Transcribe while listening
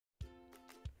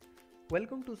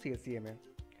Welcome to CSEMA.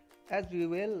 As we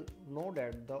well know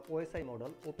that the OSI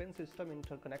model, Open System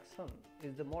Interconnection,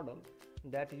 is the model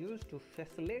that used to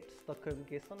facilitate the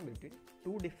communication between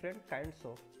two different kinds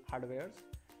of hardwares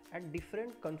and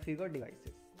different configured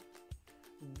devices.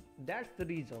 That's the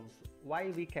reasons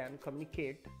why we can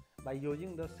communicate by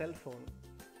using the cell phone,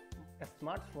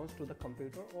 smartphones to the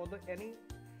computer or any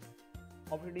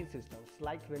operating systems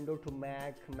like Windows to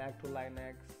Mac, Mac to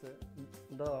Linux.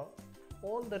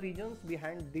 All the regions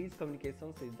behind these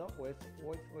communications is the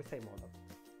OSI model,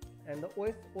 and the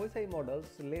OSI model's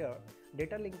layer,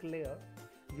 data link layer,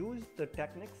 use the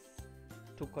techniques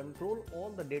to control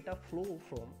all the data flow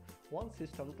from one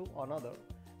system to another,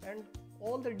 and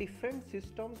all the different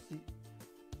systems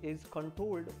is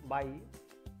controlled by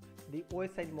the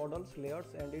OSI model's layers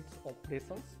and its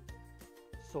operations.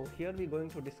 So here we are going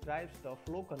to describe the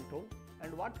flow control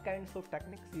and what kinds of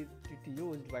techniques is it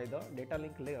used by the data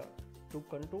link layer to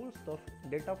control the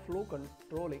data flow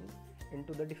controlling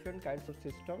into the different kinds of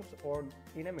systems or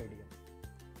in a medium.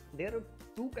 There are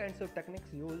two kinds of techniques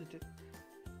used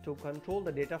to control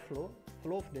the data flow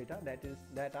of data,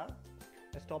 that are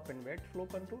stop and wait flow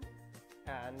control,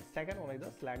 and second one is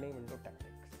the sliding window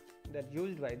techniques that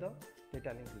used by the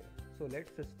data link layer. So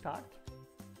let's start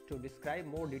to describe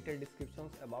more detailed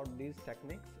descriptions about these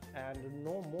techniques and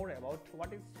know more about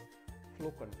what is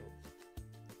flow control.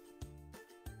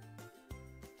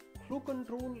 Flow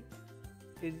control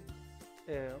is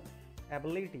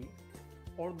ability,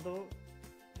 or the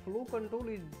flow control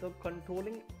is the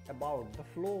controlling about the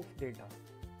flow of data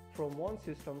from one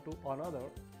system to another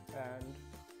and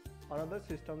another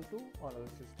system to another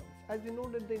system. As you know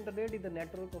that the internet is the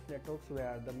network of networks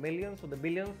where the millions or the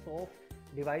billions of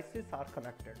devices are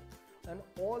connected, and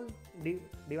all the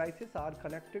devices are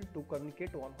connected to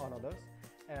communicate one another,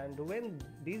 and when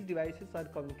these devices are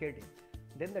communicating,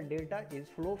 then the data is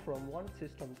flow from one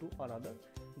system to another.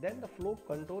 Then the flow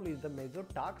control is the major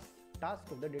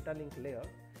task of the data link layer,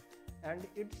 and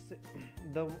it's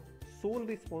the sole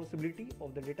responsibility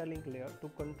of the data link layer to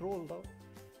control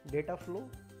the data flow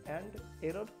and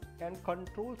error, and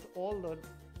controls all the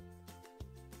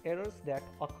errors that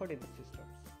occur in the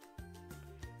systems.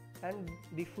 And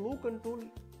the flow control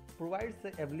provides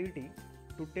the ability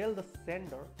to tell the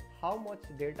sender how much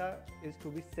data is to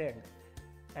be sent,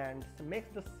 and makes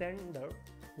the sender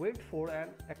wait for an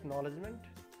acknowledgement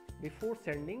before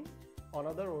sending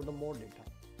another or the more data.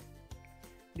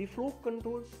 The flow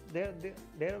controls, there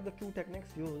are the two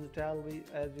techniques used,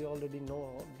 as we already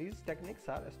know. These techniques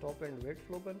are stop and wait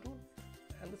flow control,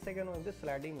 and the second one is the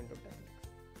sliding window techniques.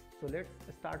 So let's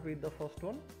start with the first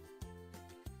one,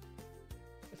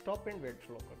 stop and wait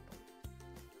flow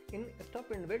control. In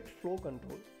stop and wait flow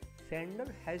control,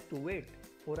 sender has to wait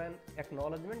for an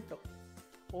acknowledgement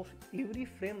of every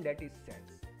frame that is sent.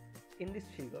 In this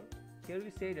figure, here we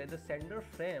say that the sender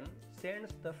frame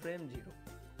sends the frame 0,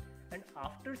 and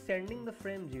after sending the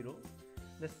frame 0,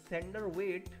 the sender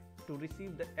wait to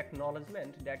receive the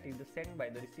acknowledgement that is sent by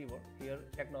the receiver. Here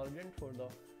acknowledgement for the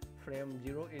frame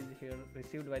 0 is here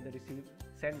received by the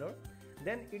sender.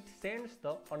 Then it sends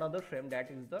the another frame, that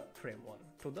is the frame 1,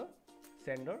 to the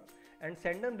sender, and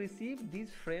sender receives these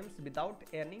frames without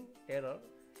any error,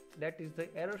 that is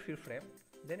the error free frame.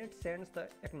 Then it sends the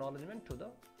acknowledgement to the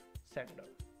sender,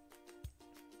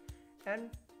 and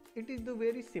it is the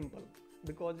very simple,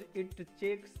 because it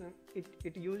checks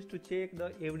it used to check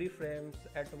the every frames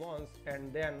at once,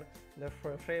 and then the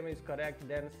frame is correct,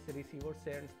 then the receiver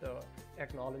sends the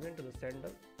acknowledgement to the sender,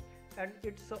 and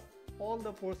it's all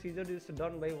the procedure is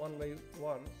done by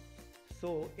one.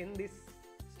 So in this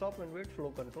stop and wait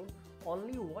flow control,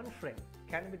 only one frame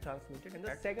can be transmitted. And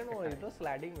the second one is the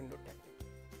sliding window technique.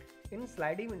 In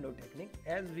sliding window technique,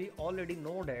 as we already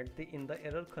know that in the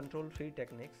error control free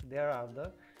techniques, there are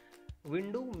the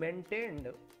window maintained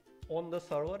on the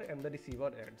server and the receiver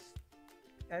ends,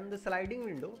 and the sliding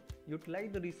window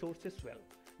utilize the resources well,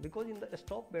 because in the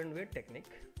stop and wait technique,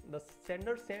 the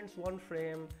sender sends one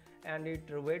frame and it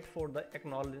waits for the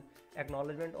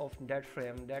acknowledgement of that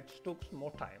frame. That took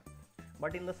more time.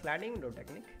 But in the sliding window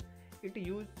technique, it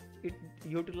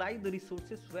utilize the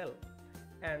resources well,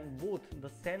 and both the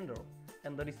sender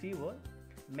and the receiver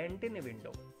maintain a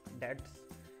window that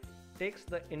takes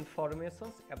the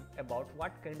informations about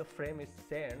what kind of frame is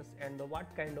sent, and what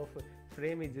kind of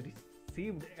frame is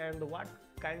received, and what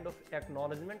kind of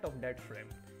acknowledgement of that frame.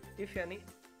 If any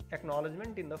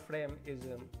acknowledgement in the frame is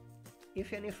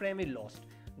if any frame is lost,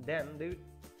 then the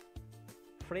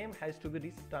frame has to be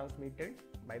retransmitted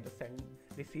by the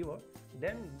receiver.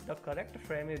 Then the correct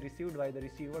frame is received by the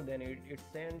receiver, then it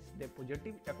sends the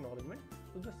positive acknowledgement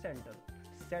to the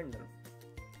sender,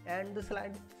 and the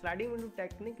sliding window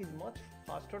technique is much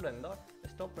faster than the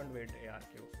stop and wait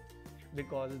ARQ,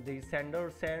 because the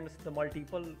sender sends the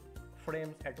multiple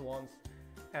frames at once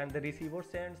and the receiver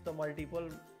sends the multiple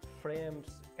frames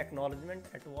acknowledgement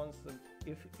at once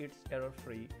if it's error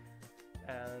free,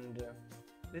 and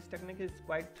this technique is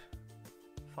quite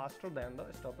faster than the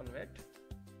stop and wait.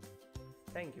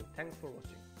 Thank you. Thanks for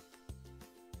watching.